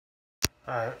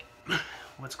Alright,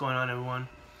 what's going on, everyone?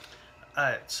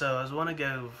 Alright, so I just want to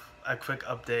give a quick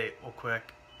update real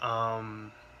quick.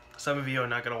 Some of you are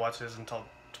not going to watch this until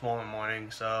tomorrow morning,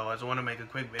 so I just want to make a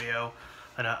quick video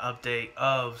on an update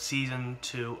of Season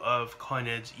 2 of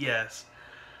Carnage. Yes,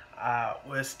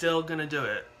 we're still going to do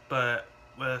it, but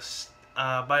by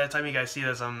the time you guys see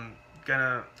this, I don't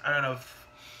know,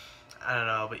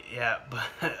 but yeah, but,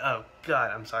 oh god,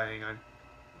 I'm sorry, hang on.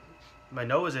 My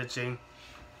nose is itching.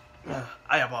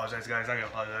 I apologize, guys. I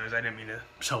apologize. I didn't mean to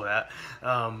show that.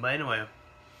 But anyway,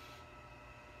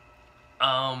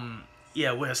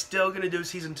 yeah, we're still gonna do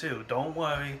season 2. Don't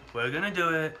worry, we're gonna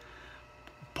do it.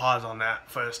 Pause on that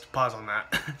first. Pause on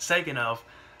that. Second off,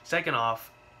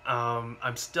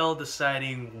 I'm still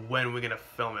deciding when we're gonna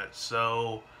film it.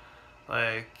 So,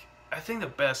 like, I think the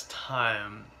best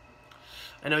time.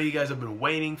 I know you guys have been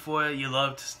waiting for it. You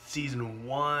loved season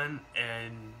 1,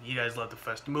 and you guys loved the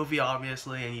first movie,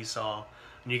 obviously, and you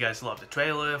guys loved the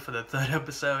trailer for the 3rd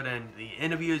episode and the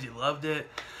interviews. You loved it.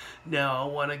 Now I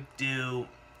want to do.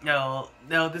 Now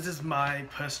this is my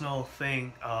personal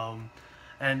thing. And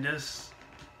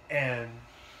oh,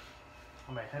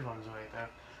 my headphones are right there.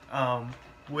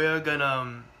 We're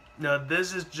gonna. Now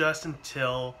this is just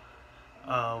until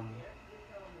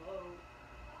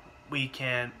we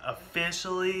can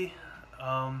officially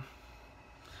film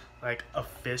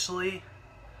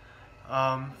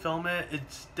it.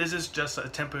 This is just a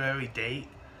temporary date.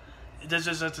 This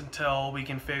is just until we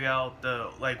can figure out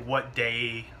what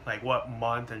day, what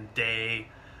month and day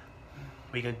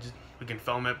we can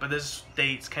film it. But this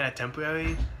date's kind of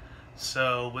temporary,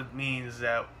 so it means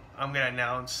that I'm gonna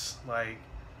announce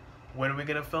when we're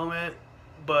gonna film it,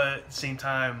 but at the same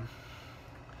time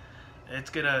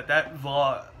that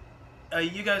vlog.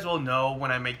 You guys will know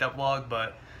when I make that vlog,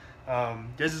 but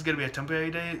this is gonna be a temporary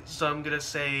date, so I'm gonna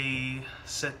say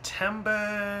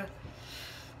September.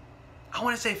 I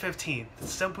want to say 15th.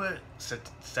 September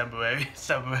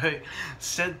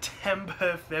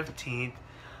 15th.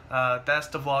 That's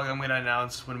the vlog I'm gonna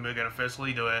announce when we're gonna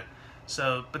officially do it.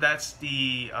 So, but that's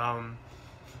the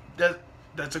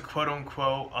that's a quote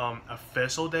unquote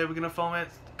official day we're gonna film it,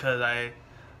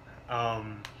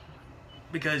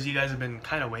 because you guys have been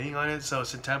kind of waiting on it. So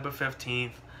September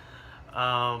 15th,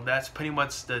 that's pretty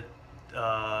much the,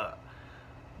 but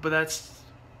that's,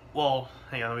 well,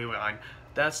 hang on, let me rewind.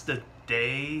 That's the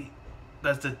day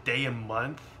and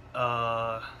month,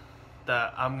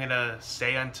 that I'm gonna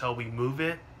say until we move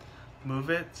it,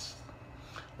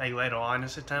 like later on in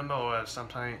September or some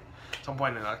point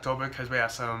in October, because we're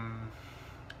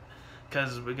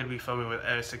gonna be filming with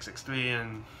Air 663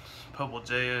 and Purple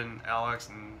J and Alex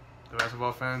and the rest of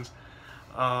our friends.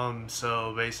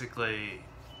 So basically,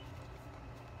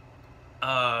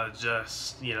 so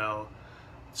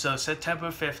September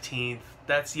 15th,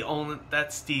 that's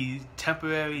the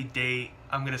temporary date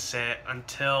I'm gonna set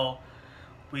until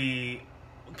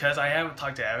because I haven't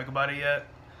talked to Eric about it yet.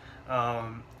 I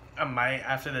might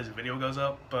after this video goes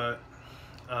up, but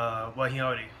well,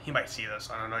 he might see this,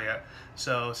 I don't know yet.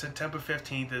 So September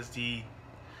 15th is the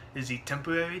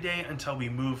temporary date until we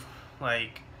move,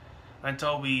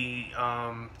 until we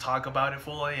talk about it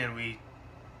fully, and we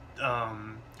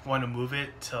want to move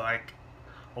it to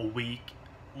a week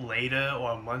later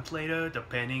or a month later,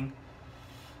 depending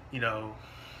when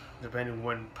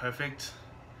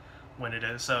it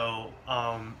is. So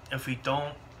if we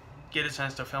don't get a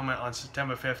chance to film it on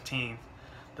September 15th,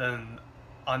 then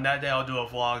on that day I'll do a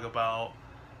vlog about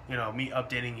me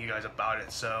updating you guys about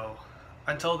it. So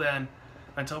until then,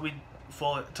 until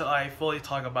I fully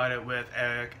talk about it with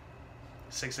Eric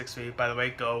 663. By the way,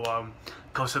 go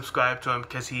subscribe to him,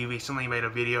 because he recently made a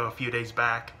video a few days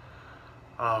back.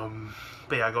 But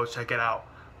yeah, go check it out.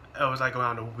 It was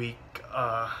around a week,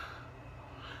 a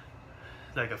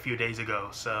few days ago.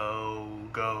 So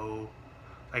go,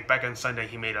 back on Sunday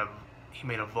he made a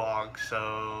vlog.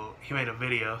 So he made a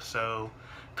video. So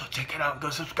go check it out. Go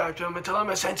subscribe to him and tell him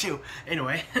I sent you.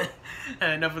 Anyway,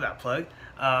 enough of that plug.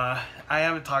 I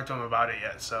haven't talked to him about it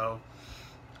yet. So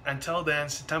until then,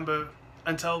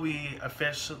 until we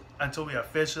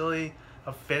officially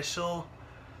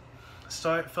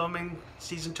start filming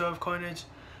season 2 of Carnage,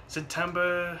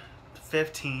 September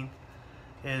 15th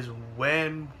is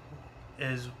when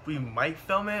we might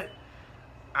film it.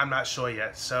 I'm not sure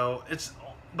yet. So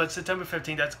but September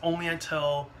 15th, that's only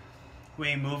until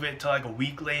we move it to a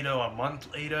week later or a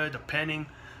month later, depending.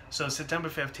 So September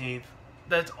 15th,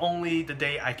 that's only the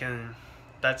day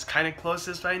that's kind of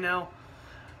closest right now.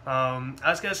 I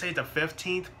was gonna say the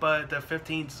 15th, but the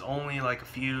 15th is only a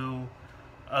few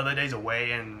other days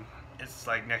away, and it's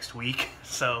next week.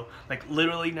 So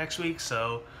literally next week.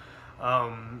 So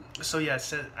So yeah,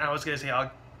 so I was gonna say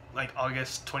like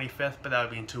August 25th, but that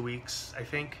would be in 2 weeks, I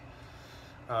think.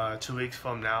 2 weeks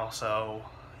from now. So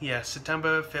yeah,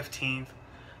 September 15th.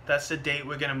 That's the date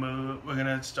we're gonna move. We're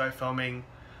gonna start filming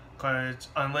Carnage,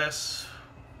 unless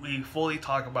we fully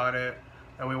talk about it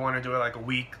and we want to do it like a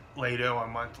week later or a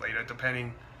month later,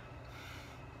 depending.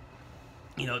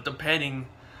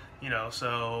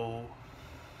 So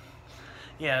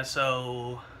yeah,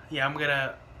 I'm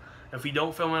gonna. If we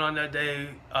don't film it on that day,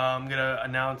 I'm gonna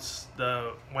announce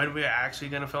when we're actually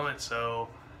gonna film it. So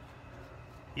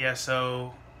yeah,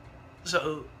 so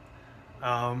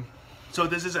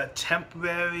this is a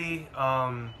temporary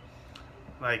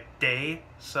like day.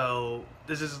 So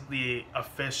this is the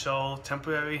official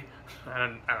temporary. I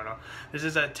don't know. This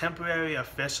is a temporary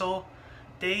official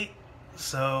date.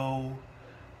 So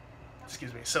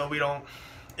excuse me. So we don't.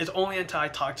 It's only until I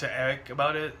talk to Eric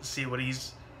about it, see what he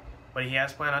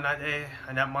has planned on that day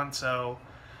and that month. So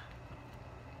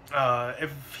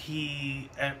if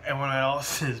everyone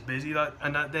else is busy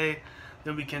on that day,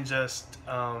 then we can just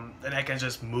then I can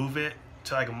just move it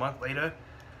to like a month later,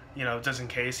 just in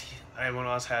case everyone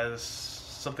else has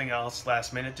something else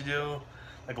last minute to do,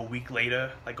 like a week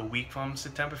later, like a week from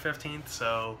September 15th.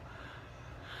 So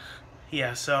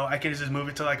yeah, so I can just move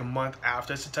it to like a month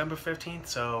after September 15th.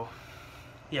 So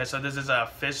yeah, so this is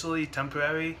officially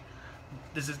temporary.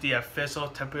 This is the official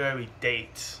temporary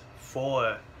date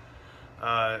for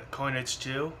Carnage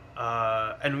 2.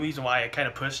 And the reason why I kind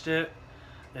of pushed it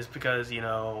is because,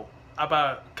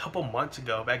 about a couple months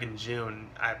ago, back in June,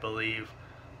 I believe,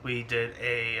 we did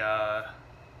a,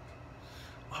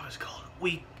 what was it called?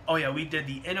 We did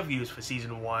the interviews for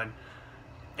season 1,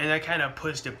 and I kind of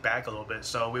pushed it back a little bit.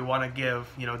 So we want to give,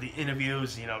 the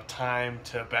interviews, time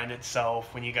to brand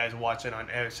itself when you guys watch it on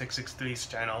Air663's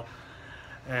channel,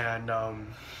 and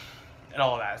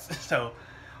all that. So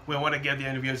we want to give the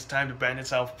interviews time to brand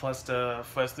itself, plus the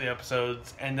first 3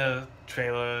 episodes and the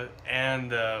trailer and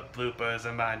the bloopers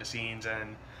and behind the scenes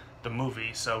and the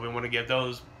movie. So we want to give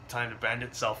those time to brand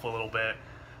itself a little bit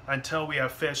until we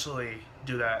officially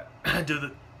do that.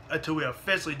 Until we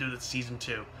officially do the season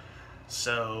 2.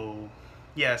 So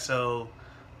yeah, so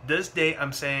this date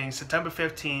I'm saying September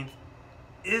 15th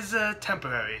is a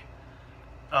temporary.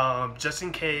 Just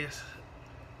in case,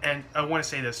 and I want to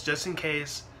say this, just in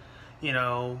case,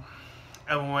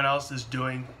 everyone else is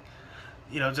doing,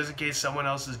 just in case someone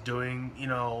else is doing,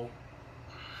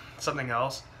 something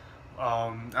else,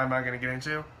 I'm not going to get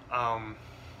into.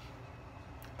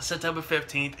 September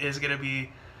 15th is going to be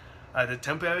the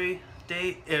temporary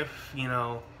date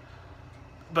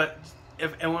but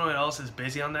if everyone else is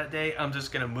busy on that day, I'm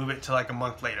just going to move it to like a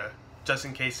month later, just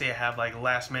in case they have like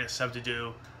last minute stuff to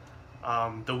do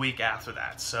the week after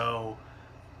that. So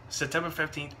September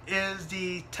 15th is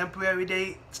the temporary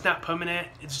date. It's not permanent.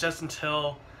 It's just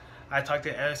until I talk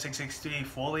to Air663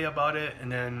 fully about it,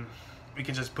 and then we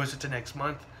can just push it to next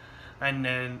month. And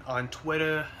then on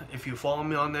Twitter, if you follow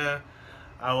me on there,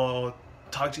 I'll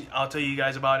tell you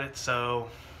guys about it. So,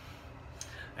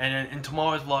 and then in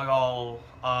tomorrow's vlog, I'll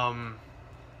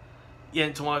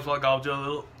do a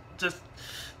little,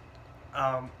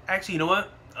 actually, you know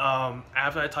what?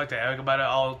 After I talk to Eric about it,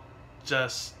 I'll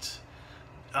just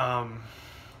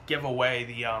give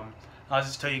away I'll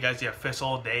just tell you guys the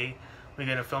official day we're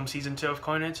gonna film season 2 of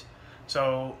Carnage.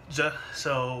 So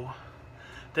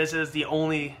this is the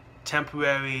only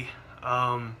temporary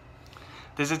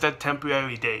this is the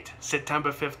temporary date,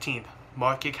 September 15th.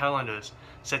 Mark your calendars,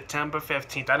 September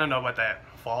 15th. I don't know what that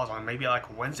falls on, maybe like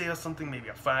a Wednesday or something, maybe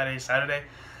a Friday, Saturday,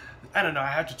 I don't know, I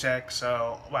have to check.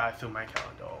 So, well, I threw my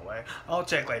calendar away. I'll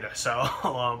check later. So,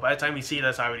 by the time you see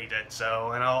this, I already did.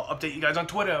 So, and I'll update you guys on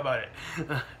Twitter about it.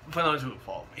 For those who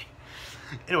follow me.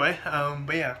 Anyway,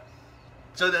 but yeah.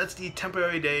 So that's the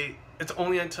temporary date. It's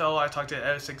only until I talk to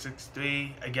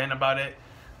Air663 again about it,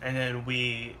 and then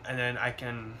me and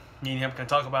him can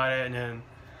talk about it, and then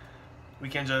we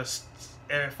can just,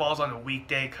 it falls on a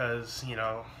weekday, because,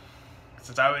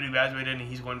 since I already graduated and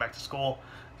he's going back to school,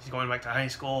 he's going back to high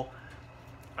school,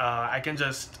 I can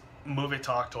just move it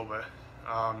to October.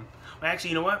 Actually,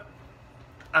 you know what?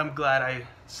 I'm glad I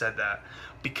said that,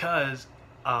 because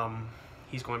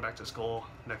he's going back to school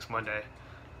next Monday.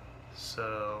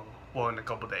 So, well, in a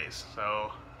couple days.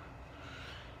 So,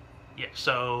 yeah.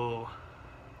 So,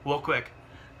 real quick,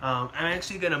 I'm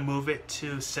actually gonna move it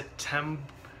to September.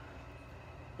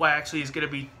 Well, actually, it's gonna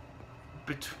be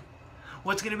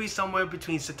it's gonna be somewhere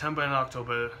between September and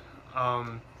October.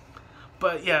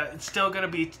 But yeah, it's still gonna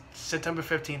be September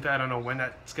 15th. I don't know when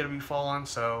that's gonna be falling.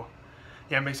 So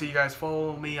yeah, make sure you guys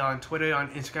follow me on Twitter, on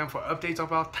Instagram for updates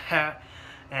about that,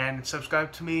 and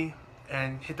subscribe to me.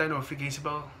 and hit that notification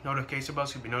bell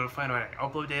so you'll be notified when I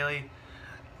upload daily,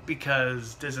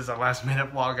 because this is a last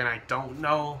minute vlog and I don't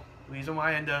know the reason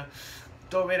why, and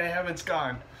don't worry, I haven't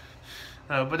gone.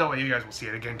 But don't worry, you guys will see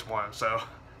it again tomorrow, so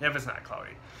if it's not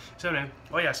cloudy. So then,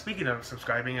 oh yeah, speaking of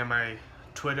subscribing on my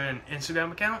Twitter and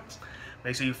Instagram accounts,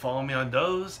 make sure you follow me on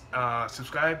those,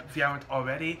 subscribe if you haven't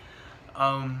already,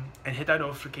 and hit that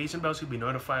notification bell so you'll be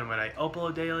notified when I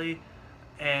upload daily.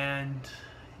 And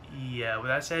yeah, with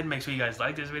that said, make sure you guys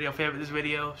like this video, favorite this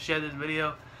video, share this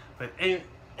video with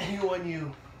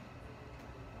anyone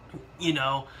you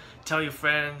know, tell your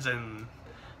friends and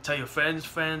tell your friends'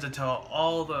 friends, and tell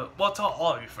all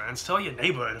of your friends, tell your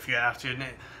neighborhood if you have to,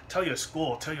 tell your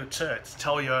school, tell your church,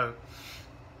 tell your,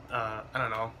 I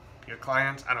don't know, your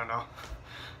clients, I don't know,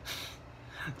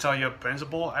 tell your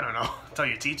principal, I don't know, tell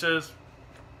your teachers,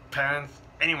 parents,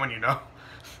 anyone you know.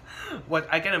 What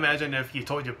I can imagine if you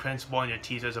told your principal and your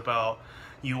teachers about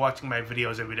you watching my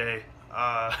videos every day.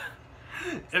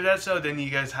 If that's so, then you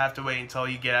guys have to wait until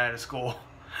you get out of school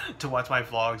to watch my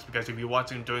vlogs, because if you're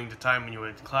watching during the time when you're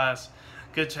in class,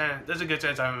 there's a good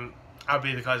chance I'll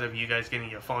be the cause of you guys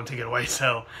getting your phone taken away.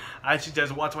 So I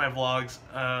suggest watch my vlogs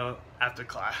after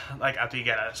class, like after you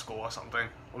get out of school or something,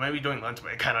 or maybe during lunch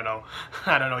break. I don't know.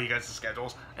 I don't know you guys'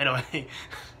 schedules. Anyway.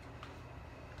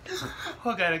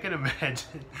 Oh god, I can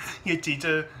imagine your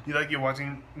teacher, you're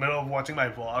watching, middle of watching my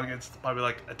vlog, it's probably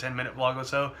like a 10-minute vlog or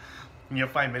so, and you're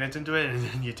 5 minutes into it, and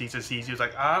then your teacher sees you, it's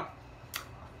like,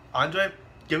 Andre,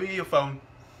 give me your phone.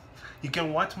 You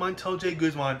can watch Montel J.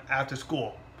 Guzman after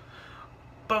school.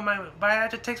 But I had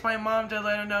to text my mom to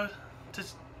let her know, to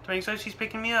make sure she's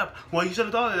picking me up. Well, you should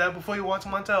have thought of that before you watch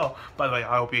Montel. By the way,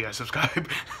 I hope you guys subscribe.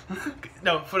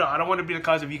 No, I don't want to be the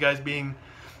cause of you guys being,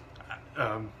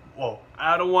 well,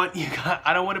 I don't want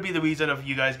to be the reason of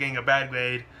you guys getting a bad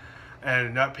grade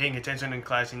and not paying attention in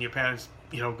class, and your parents,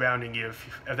 grounding you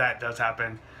if that does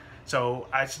happen. So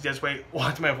I suggest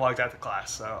watch my vlogs after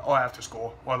class, or after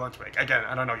school, or lunch break. Again,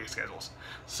 I don't know your schedules.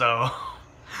 So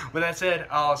with that said,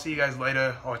 I'll see you guys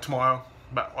later, or tomorrow,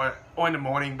 or in the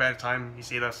morning by the time you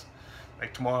see this,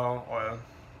 like tomorrow, or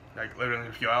like literally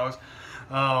in a few hours.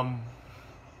 Well,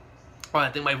 I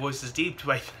think my voice is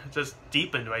just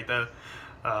deepened right there.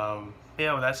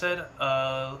 Yeah, with that said,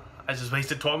 I just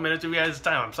wasted 12 minutes of you guys'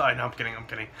 time. I'm sorry, no, I'm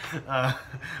kidding.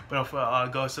 But I'll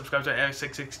go subscribe to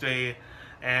Eric663,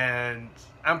 and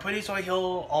I'm pretty sure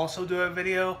he'll also do a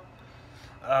video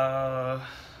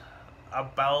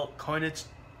about Carnage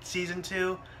Season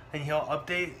 2, and he'll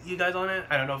update you guys on it.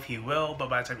 I don't know if he will, but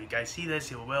by the time you guys see this,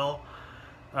 he will.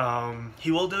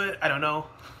 He will do it, I don't know.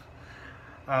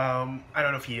 I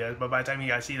don't know if he is, but by the time you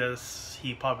guys see this,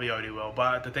 he probably already will.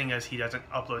 But the thing is, he doesn't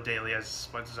upload daily as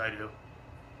much as I do.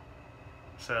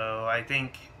 So I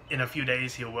think in a few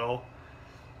days he will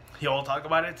talk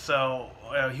about it. So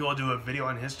he will do a video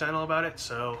on his channel about it.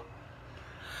 So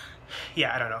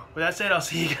yeah, I don't know. With that said, I'll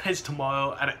see you guys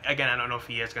tomorrow. And again, I don't know if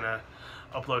he is gonna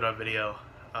upload a video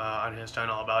on his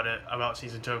channel about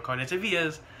Season 2 of Carnage. If he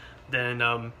is, then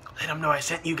let him know I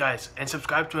sent you guys, and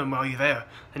subscribe to him while you're there,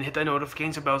 and hit that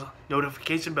notification bell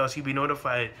so you'll be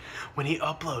notified when he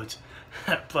uploads.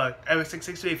 But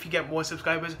Eric663, if you get more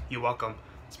subscribers, you're welcome.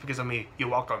 It's because of me. You're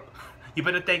welcome. You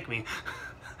better thank me.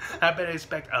 I better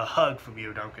expect a hug from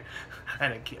you. No,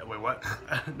 wait, what?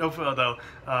 No, for real though.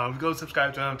 Go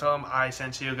subscribe to him. Tell him I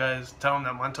sent you guys. Tell him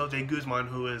that Montel J. Guzman,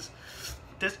 who is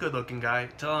this good-looking guy,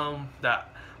 tell him that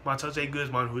Montel J.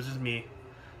 Guzman, who's just me,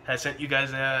 has sent you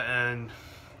guys there, and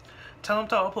tell him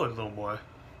to upload a little more.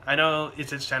 I know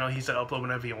it's his channel, he said upload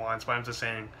whenever he wants, but I'm just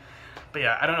saying. But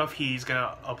yeah, I don't know if he's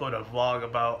gonna upload a vlog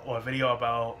about, or a video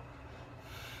about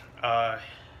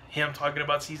him talking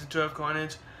about Season 2 of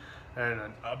Carnage, and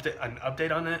an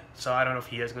update on it. So I don't know if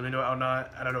he is gonna do it or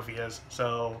not. I don't know if he is.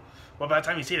 So, well, by the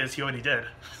time you see this, he already did.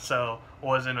 So, or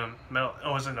was in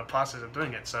the process of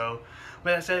doing it. So,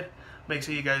 with that said, make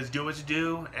sure you guys do what you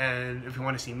do, and if you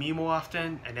want to see me more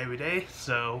often and every day.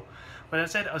 So with that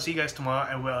said, I'll see you guys tomorrow,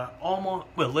 and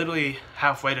we're literally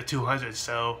halfway to 200,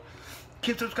 so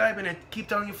keep subscribing and keep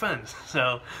telling your friends.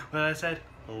 So with that said,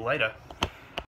 later.